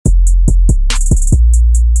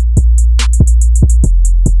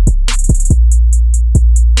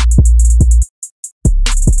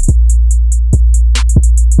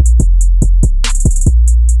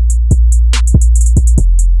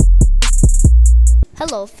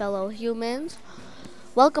Hello, fellow humans.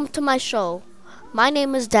 Welcome to my show. My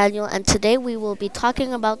name is Daniel, and today we will be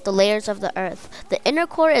talking about the layers of the Earth. The inner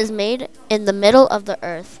core is made in the middle of the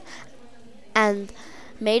Earth and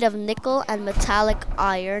made of nickel and metallic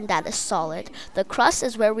iron that is solid. The crust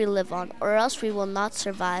is where we live on, or else we will not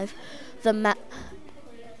survive. The, ma-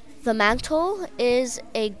 the mantle is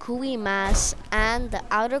a gooey mass, and the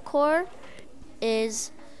outer core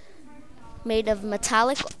is made of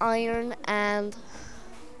metallic iron and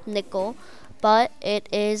nickel, but it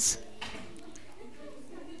is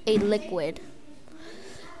a liquid.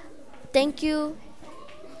 Thank you.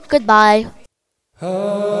 Goodbye.